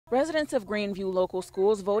Residents of Greeneview Local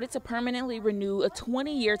Schools voted to permanently renew a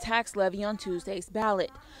 20-year tax levy on Tuesday's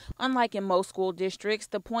ballot. Unlike in most school districts,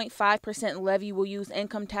 the 0.5% levy will use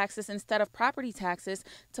income taxes instead of property taxes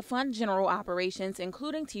to fund general operations,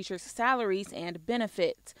 including teachers' salaries and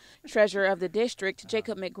benefits. Treasurer of the district,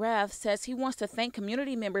 Jacob McGrath, says he wants to thank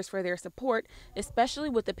community members for their support, especially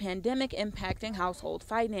with the pandemic impacting household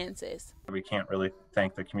finances. We can't really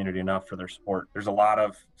thank the community enough for their support. There's a lot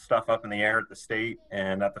of stuff up in the air at the state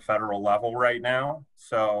and at the federal level right now.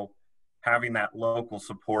 So having that local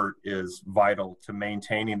support is vital to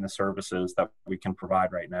maintaining the services that we can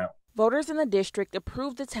provide right now. Voters in the district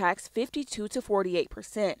approved the tax 52 to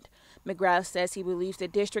 48%. McGrath says he believes the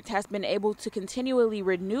district has been able to continually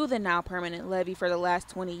renew the now permanent levy for the last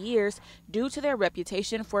 20 years due to their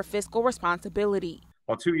reputation for fiscal responsibility.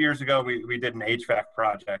 Well, 2 years ago, we did an HVAC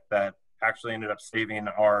project that actually ended up saving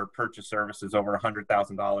our purchase services over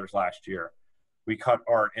 $100,000 last year. We cut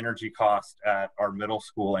our energy cost at our middle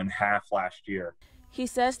school in half last year. He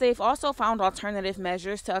says they've also found alternative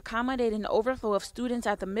measures to accommodate an overflow of students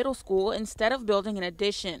at the middle school instead of building an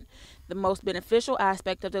addition. The most beneficial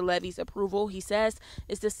aspect of the levy's approval, he says,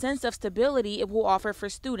 is the sense of stability it will offer for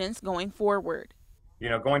students going forward.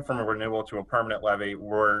 Going from a renewal to a permanent levy,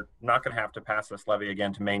 we're not going to have to pass this levy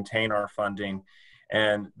again to maintain our funding.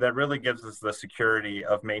 And that really gives us the security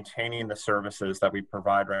of maintaining the services that we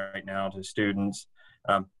provide right now to students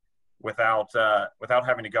without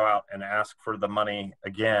having to go out and ask for the money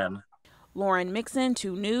again. Lauren Mixon,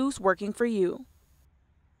 2 News, working for you.